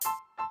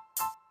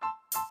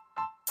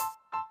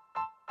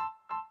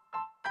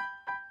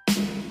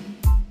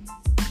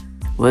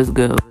What's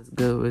good? What's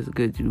good? What's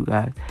good, you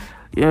guys?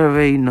 You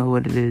already know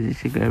what it is.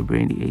 It's your girl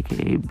Brandy,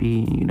 aka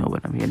B, and you know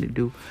what I'm here to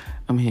do.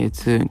 I'm here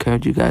to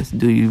encourage you guys to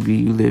do you, be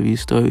you, live your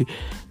story,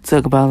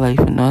 talk about life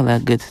and all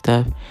that good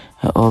stuff.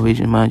 I always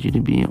remind you to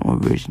be your own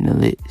version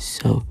of it.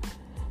 So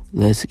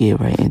let's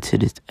get right into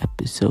this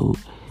episode.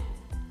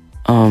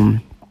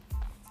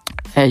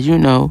 As you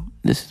know,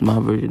 this is my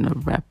version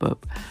of wrap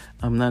up.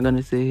 I'm not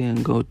gonna sit here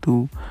and go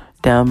through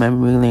down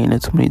memory lane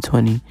of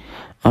 2020.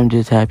 I'm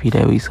just happy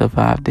that we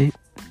survived it,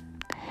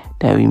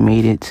 that we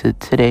made it to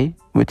today,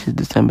 which is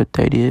December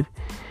 30th.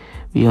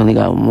 We only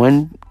got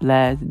one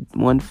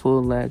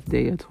full last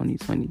day of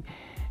 2020,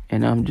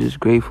 and I'm just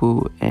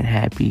grateful and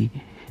happy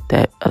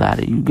that a lot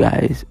of you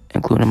guys,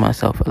 including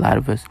myself, a lot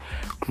of us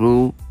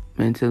grew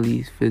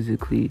mentally,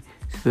 physically,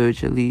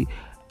 spiritually.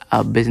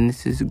 Our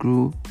businesses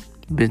grew.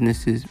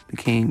 Businesses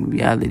became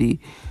reality.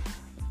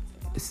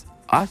 It's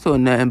also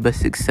nothing but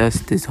success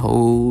this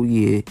whole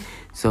year.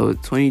 So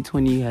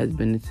 2020 has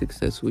been a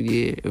successful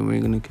year, and we're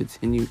going to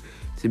continue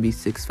to be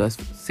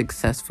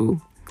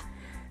successful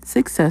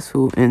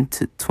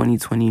into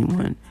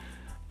 2021.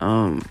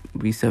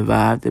 We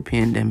survived the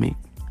pandemic.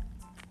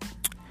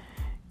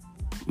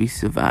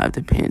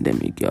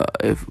 Y'all.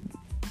 If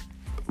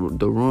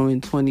the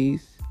roaring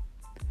 20s,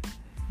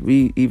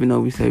 even though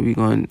we say we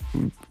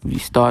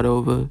start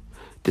over,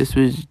 this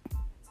was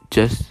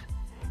just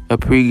a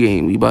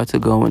pregame. We about to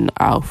go in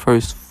our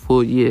first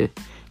full year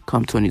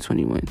come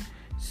 2021.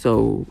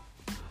 So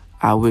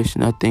I wish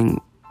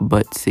nothing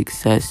but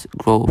success,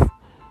 growth,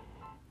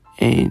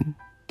 and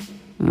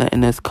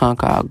letting us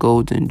conquer our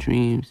goals and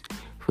dreams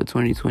for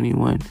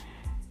 2021.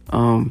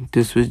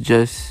 This was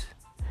just,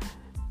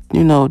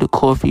 the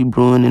coffee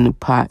brewing in the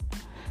pot.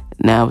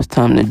 Now it's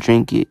time to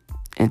drink it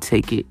and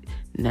take it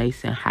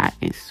nice and hot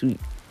and sweet.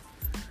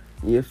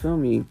 You feel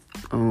me?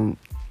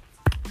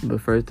 But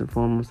first and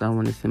foremost, I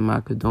want to send my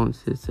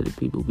condolences to the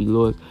people we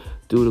lost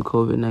due to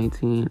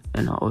COVID-19.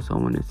 And I also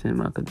want to send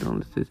my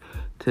condolences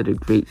to the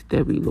greats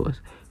that we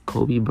lost.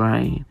 Kobe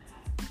Bryant,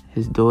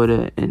 his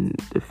daughter, and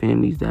the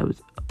families that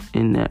was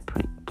in that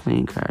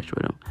plane crash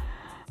with him.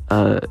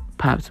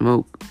 Pop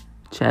Smoke,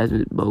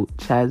 Chadwick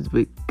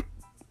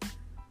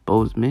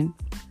Boseman,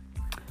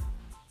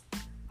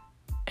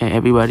 and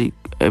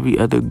every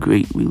other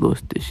great we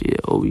lost this year,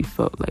 or we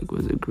felt like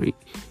was a great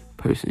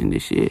person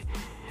this year.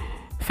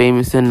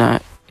 Famous or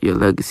not, your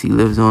legacy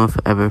lives on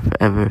forever,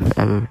 forever,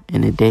 forever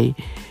in a day.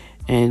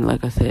 And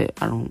like I said,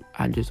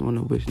 I just want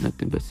to wish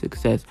nothing but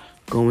success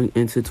going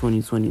into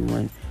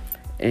 2021.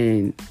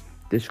 And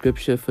the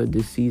scripture for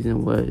this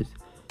season was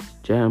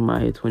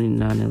Jeremiah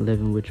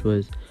 29:11, which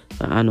was,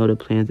 I know the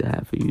plans I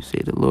have for you,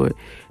 say the Lord.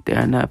 They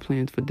are not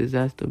plans for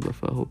disaster, but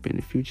for hope in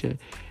the future.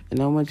 And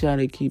I want y'all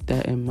to keep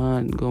that in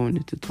mind going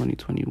into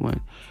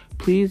 2021.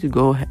 Please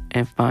go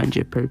and find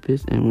your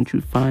purpose. And once you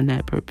find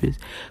that purpose,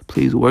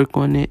 please work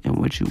on it. And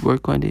once you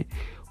work on it,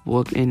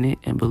 walk in it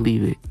and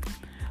believe it.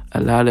 A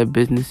lot of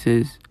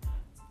businesses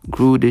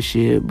grew this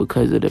year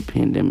because of the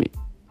pandemic.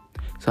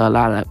 So a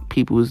lot of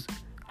people's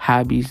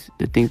hobbies,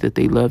 the things that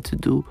they love to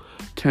do,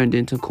 turned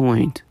into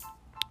coins.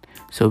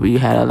 So we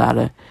had a lot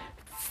of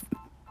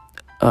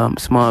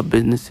small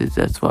businesses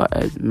as far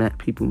as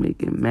people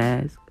making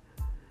masks,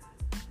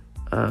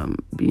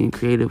 being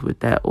creative with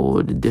that,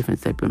 or the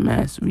different type of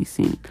masks we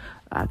seen.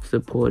 I've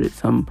supported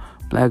some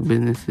black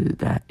businesses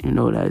that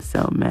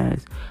sell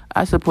masks.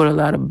 I support a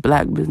lot of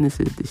black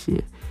businesses this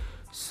year.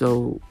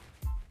 So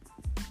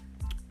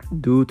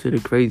due to the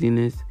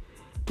craziness,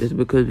 just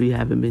because we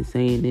haven't been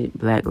saying it,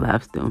 Black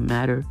lives still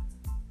matter.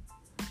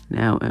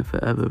 Now and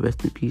forever.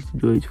 Rest in peace to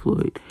George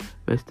Floyd.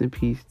 Rest in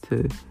peace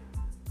to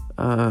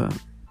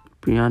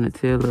Breonna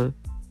Taylor,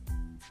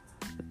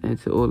 and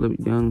to all the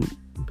young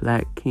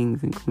black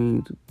kings and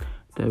queens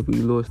that we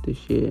lost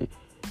this year,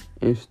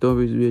 and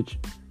stories which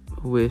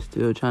we're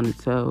still trying to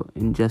tell,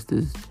 and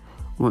justice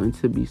wanting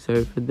to be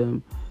served for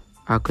them.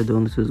 Our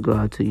condolences go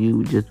out to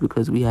you. Just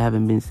because we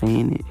haven't been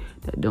saying it,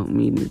 that don't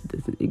mean it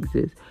doesn't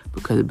exist,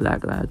 because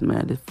Black Lives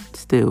Matter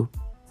still,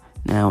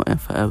 now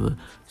and forever.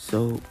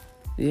 So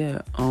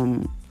yeah,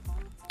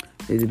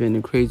 it's been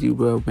a crazy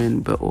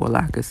whirlwind, but all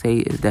I can say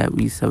is that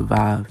we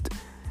survived.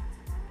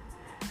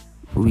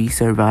 We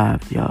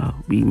survived, y'all.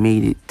 We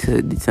made it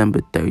to December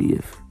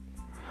 30th.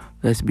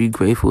 Let's be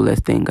grateful.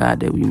 Let's thank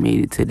God that we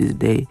made it to this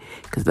day.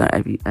 Because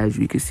as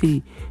you can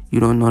see, you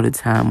don't know the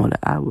time or the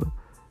hour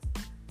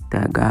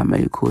that God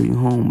may call you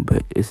home.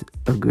 But it's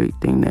a great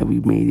thing that we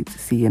made it to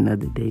see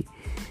another day.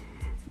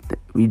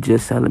 We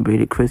just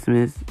celebrated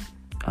Christmas.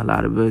 A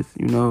lot of us,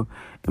 it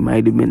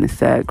might have been a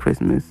sad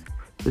Christmas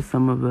for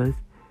some of us,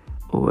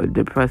 or a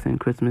depressing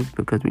Christmas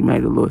because we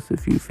might have lost a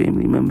few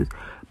family members.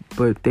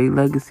 But their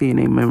legacy and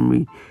their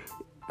memory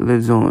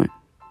lives on.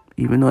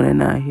 Even though they're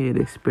not here,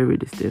 their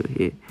spirit is still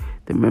here.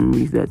 The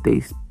memories that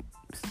they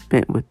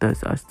spent with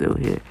us are still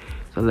here.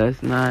 So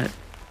let's not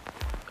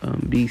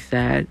be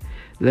sad.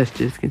 Let's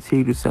just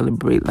continue to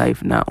celebrate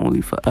life, not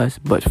only for us,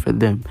 but for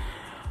them.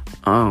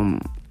 So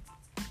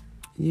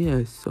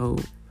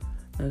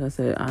like I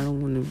said, I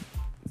don't want to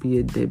be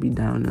a Debbie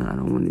Downer. I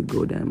don't want to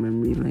go down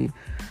memory lane.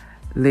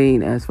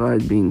 lane as far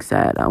as being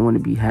sad. I want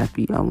to be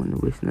happy. I want to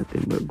wish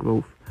nothing but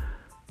growth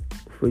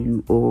for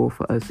you all,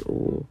 for us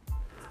all.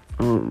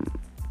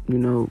 You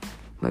know,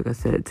 like I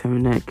said,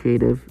 turn that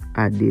creative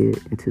idea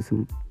into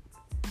some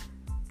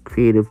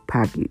creative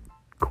pocket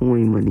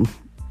coin money,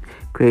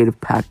 creative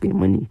pocket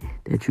money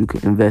that you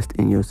can invest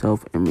in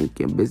yourself and make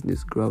your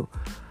business grow.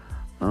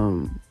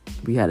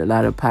 We had a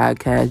lot of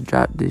podcasts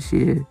dropped this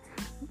year.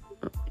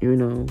 You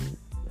know,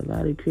 a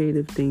lot of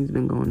creative things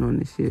been going on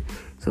this year.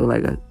 So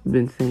like I've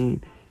been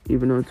saying,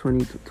 even though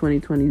 2020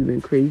 has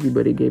been crazy,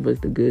 but it gave us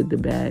the good, the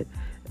bad,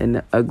 and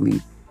the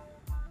ugly.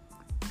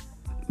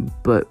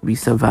 But we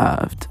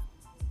survived.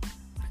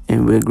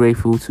 And we're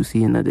grateful to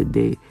see another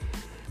day.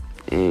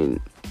 And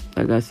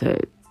like I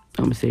said,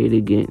 I'm going to say it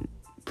again.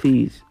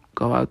 Please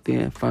go out there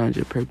and find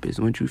your purpose.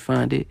 Once you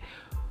find it,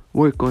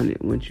 work on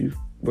it. Once you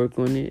work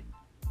on it,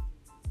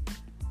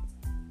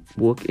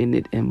 walk in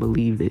it and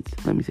believe it.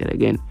 Let me say that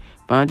again.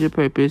 Find your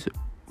purpose.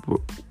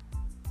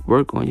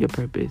 Work on your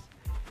purpose.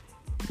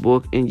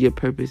 Walk in your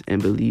purpose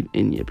and believe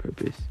in your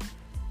purpose.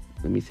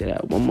 Let me say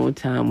that one more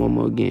time, one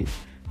more again.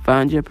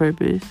 Find your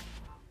purpose.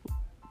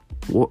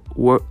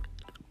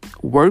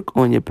 Work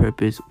on your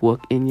purpose,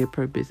 walk in your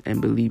purpose,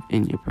 and believe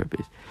in your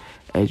purpose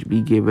as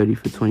we get ready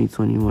for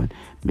 2021.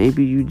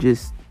 Maybe you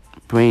just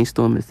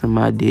brainstorming some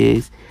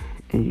ideas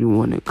and you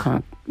want to,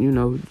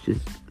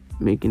 just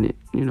making it,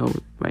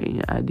 writing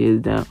your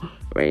ideas down,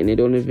 writing it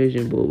on a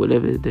vision board,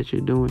 whatever it is that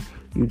you're doing.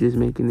 You just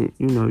making it,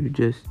 you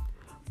just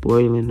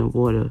boiling the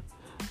water.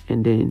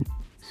 And then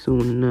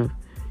soon enough,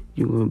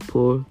 you're going to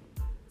pour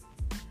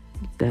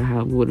that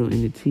hot water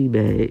in the tea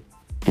bag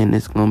and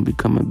it's going to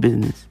become a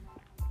business.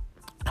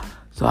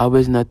 So I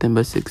wish nothing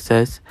but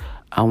success.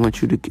 I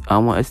want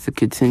us to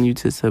continue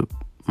to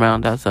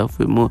surround ourselves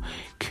with more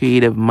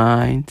creative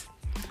minds.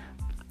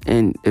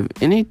 And if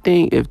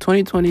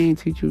 2020 ain't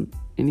teach you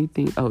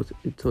anything else,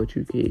 it taught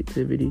you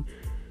creativity.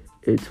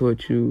 It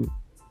taught you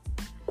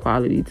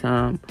quality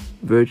time,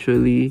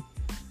 virtually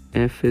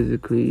and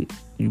physically.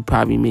 You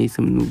probably made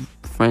some new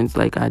friends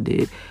like I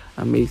did.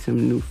 I made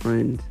some new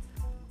friends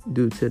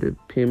due to the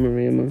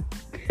panorama.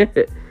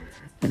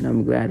 And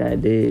I'm glad I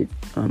did.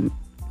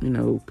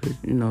 Because,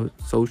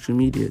 social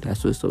media,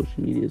 that's what social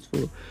media is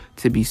for,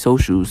 to be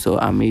social. So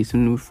I made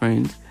some new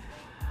friends.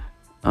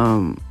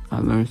 I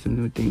learned some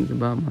new things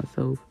about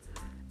myself,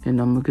 and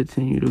I'm going to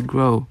continue to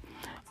grow.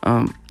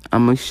 I'm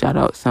going to shout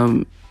out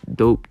some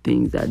dope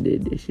things I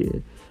did this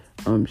year.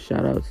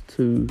 Shout outs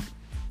to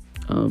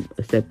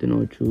Accepting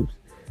All Truths.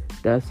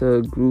 That's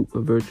a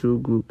virtual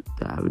group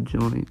that I would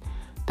join.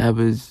 That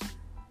was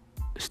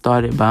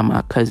started by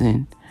my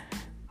cousin,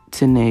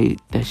 Tanae,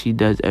 that she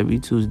does every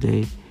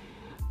Tuesday.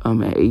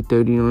 At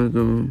 8:30 on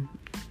Zoom,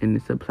 and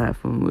it's a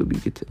platform where we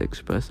get to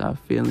express our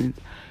feelings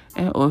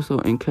and also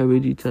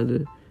encourage each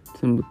other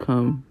to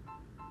become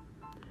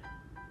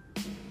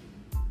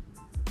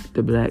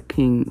the black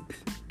kings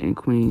and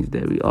queens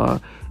that we are.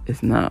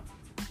 It's not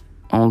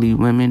only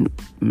women;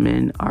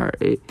 men are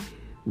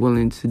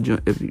willing to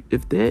join.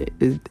 If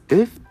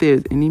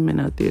there's any men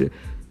out there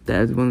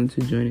that is willing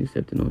to join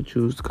Accepting All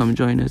Truths, come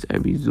join us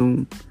every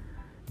Zoom,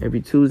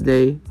 every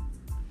Tuesday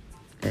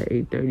at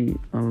 8:30.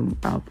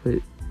 I'll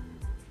put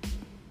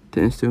the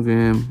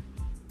Instagram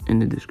in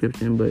the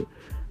description, but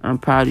I'm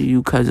proud of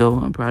you,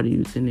 Cuzzo. I'm proud of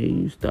you,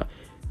 Tanae.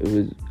 It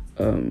was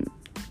an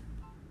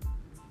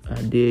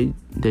idea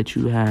that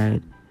you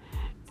had,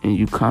 and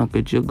you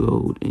conquered your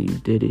goal, and you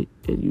did it,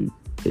 and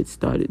it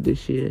started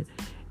this year,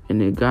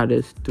 and it got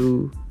us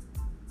through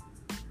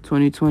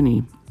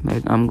 2020.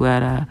 Like, I'm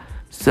glad I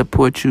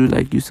support you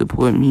like you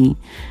support me,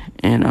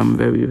 and I'm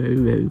very, very,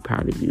 very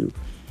proud of you.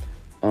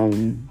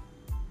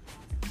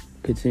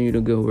 Continue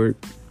the good work.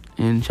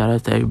 And shout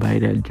out to everybody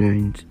that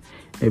joins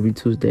every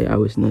Tuesday. I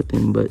wish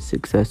nothing but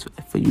success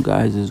for you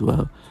guys as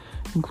well,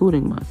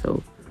 including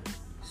myself.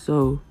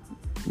 So,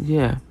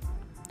 yeah.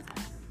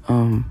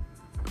 I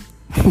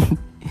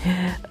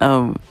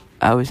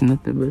wish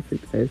nothing but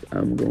success.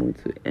 I'm going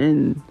to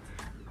end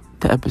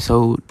the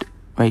episode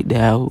right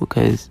now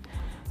because,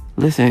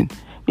 listen,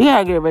 we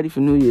gotta get ready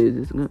for New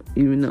Year's.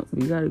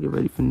 We gotta get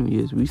ready for New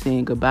Year's. We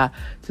saying goodbye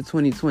to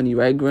 2020,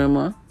 right,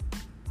 Grandma?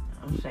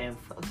 I'm saying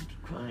fuck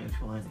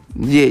 2020.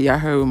 Yeah, y'all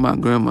heard what my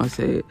grandma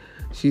said.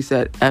 She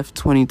said F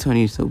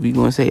 2020, so we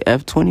gonna say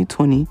F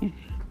 2020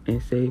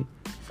 and say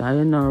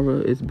sayonara.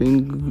 It's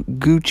been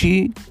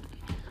Gucci.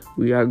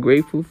 We are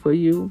grateful for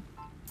you,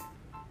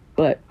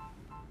 but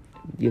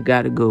you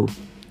gotta go.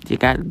 You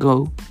gotta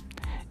go,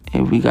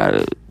 and we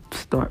gotta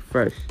start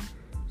fresh.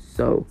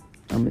 So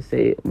I'm gonna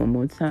say it one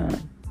more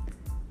time.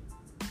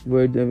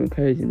 Words of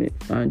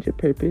encouragement: find your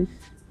purpose,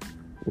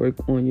 work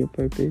on your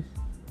purpose,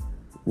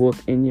 walk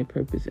in your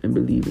purpose, and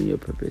believe in your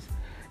purpose.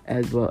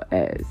 As well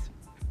as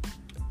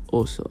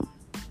also,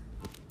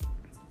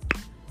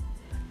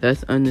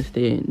 let's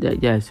understand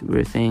that yes,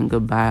 we're saying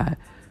goodbye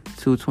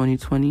to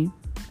 2020.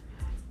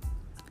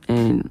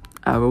 And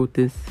I wrote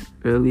this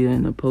earlier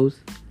in the post.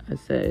 I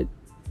said,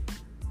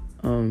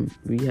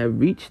 we have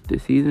reached the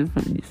season.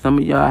 Some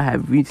of y'all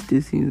have reached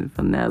the season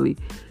finale.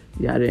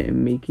 Y'all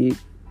didn't make it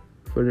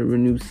for the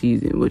renewed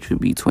season, which would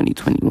be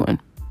 2021.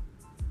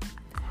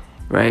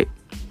 Right?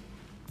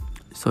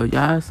 So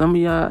some of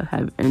y'all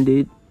have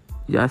ended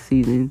y'all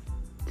season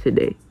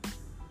today.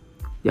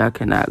 Y'all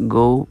cannot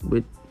go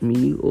with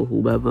me or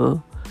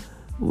whoever,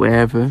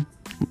 wherever,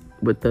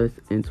 with us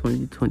in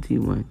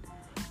 2021.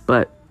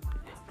 But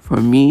for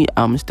me,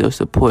 I'm still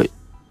support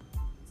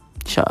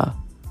y'all.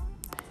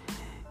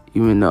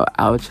 Even though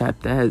our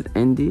chapter has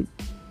ended,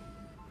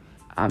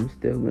 I'm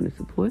still going to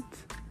support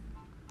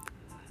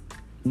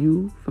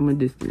you from a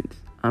distance.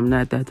 I'm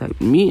not that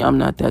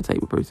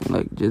type of person.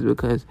 Like, just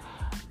because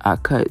I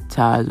cut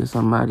ties with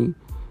somebody,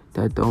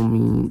 that don't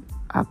mean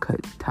I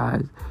cut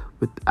ties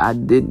with... I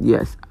did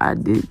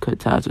cut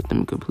ties with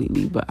them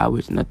completely, but I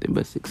wish nothing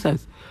but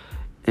success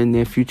in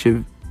their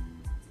future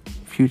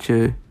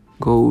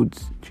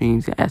goals,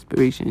 dreams, and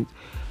aspirations.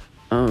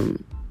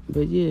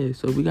 But yeah,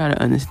 so we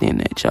gotta understand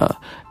that, y'all,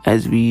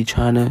 as we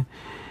trying to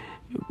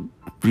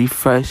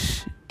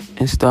refresh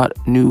and start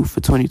new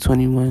for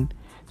 2021.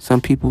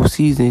 Some people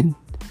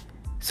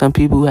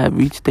have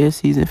reached their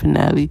season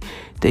finale.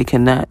 They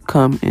cannot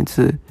come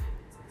into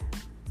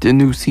the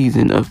new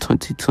season of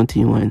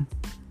 2021.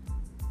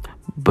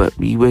 But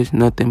we wish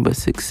nothing but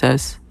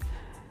success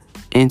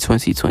in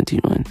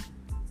 2021.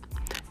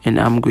 And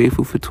I'm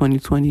grateful for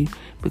 2020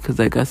 because,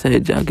 like I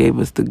said, y'all gave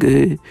us the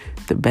good,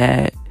 the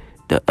bad,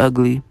 the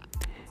ugly.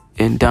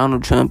 And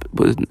Donald Trump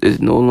is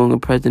no longer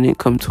president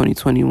come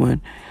 2021.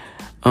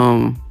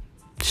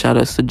 Shout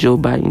outs to Joe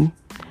Biden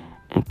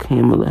and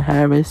Kamala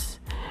Harris.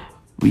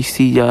 We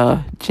see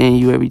y'all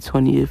January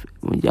 20th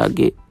when y'all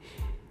get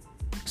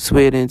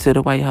sweared into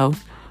the White House.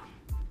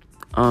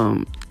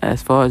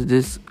 As far as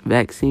this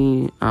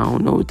vaccine, I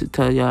don't know what to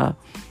tell y'all.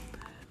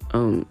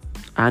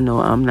 I know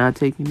I'm not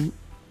taking it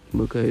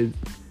because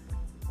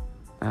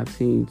I've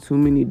seen too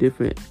many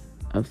different...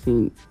 I've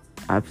seen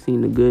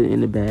the good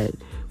and the bad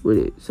with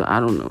it. So I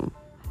don't know.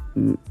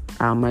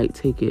 I might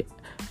take it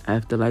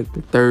after like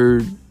the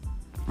third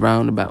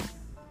roundabout.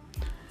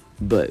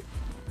 But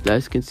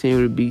let's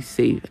continue to be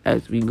safe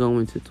as we go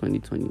into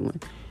 2021.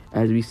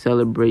 As we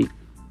celebrate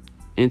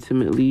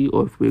intimately,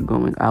 or if we're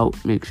going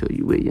out, make sure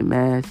you wear your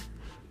mask.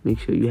 Make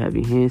sure you have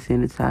your hand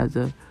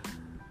sanitizer.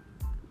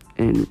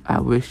 And I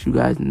wish you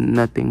guys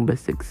nothing but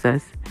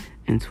success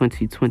in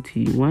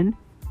 2021.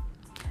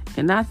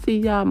 And I see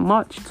y'all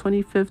March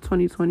 25th,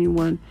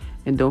 2021.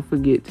 And don't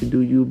forget to do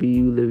you, be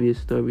you, live your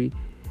story.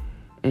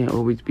 And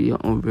always be your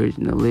own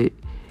version of lit.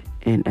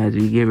 And as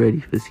we get ready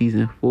for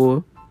season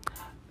 4,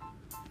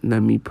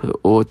 let me put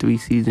all three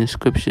season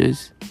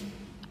scriptures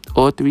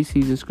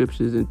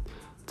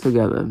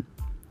together.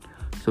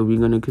 So we're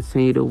going to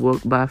continue to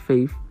walk by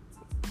faith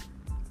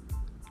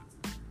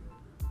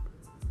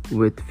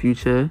with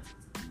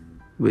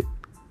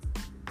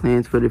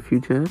plans for the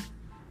future.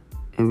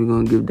 And we're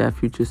going to give that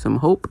future some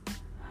hope.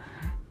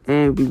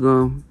 And we're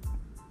going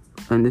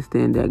to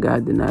understand that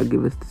God did not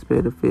give us the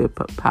spirit of fear,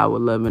 but power,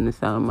 love, and a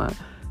sound mind.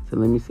 So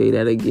let me say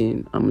that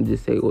again. I'm going to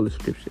just say all the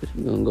scriptures.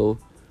 We're going to go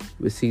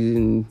with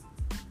season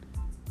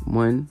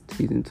 1,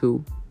 season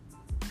 2.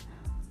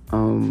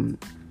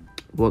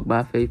 Walk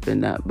by faith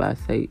and not by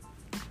sight.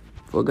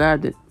 For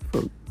God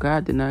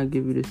did not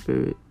give you the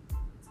spirit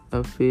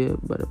of fear,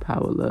 but a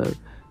power, love,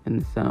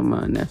 and a sound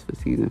mind. That's for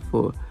season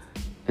 4.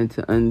 And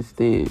to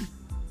understand,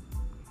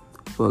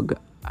 for God,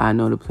 I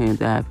know the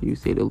plans I have for you,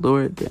 say the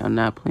Lord. They are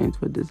not plans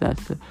for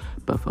disaster,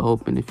 but for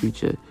hope in the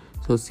future.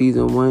 So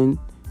season 1,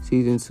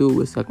 season 2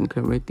 with 2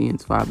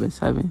 Corinthians 5 and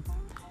 7.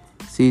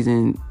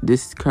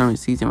 This current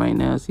season right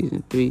now,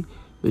 season 3,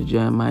 with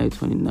Jeremiah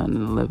 29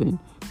 and 11,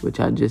 which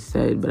I just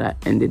said, but I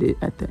ended it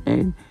at the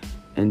end.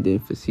 And then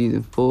for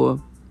season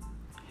 4,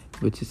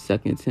 which is 2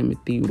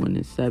 Timothy 1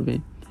 and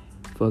 7,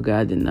 for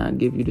God did not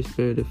give you the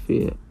spirit of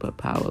fear, but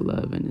power,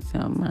 love, and a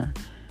sound mind.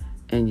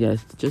 And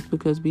yes, just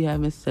because we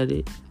haven't said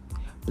it,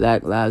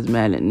 Black Lives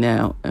Matter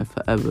now and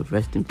forever.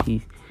 Rest in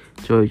peace,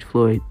 George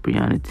Floyd,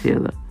 Breonna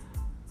Taylor,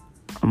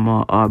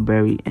 Ahmaud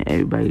Arbery, and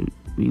everybody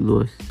we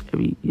lost,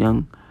 every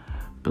young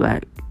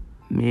black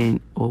man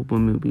or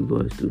woman we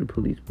lost through the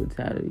police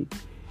brutality.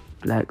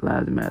 Black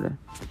Lives Matter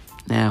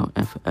now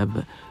and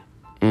forever.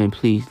 And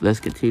please, let's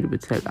continue to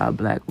protect our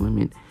black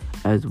women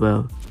as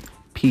well.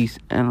 Peace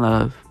and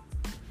love.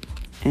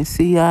 And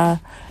see y'all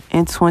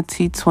in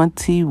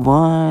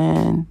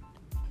 2021.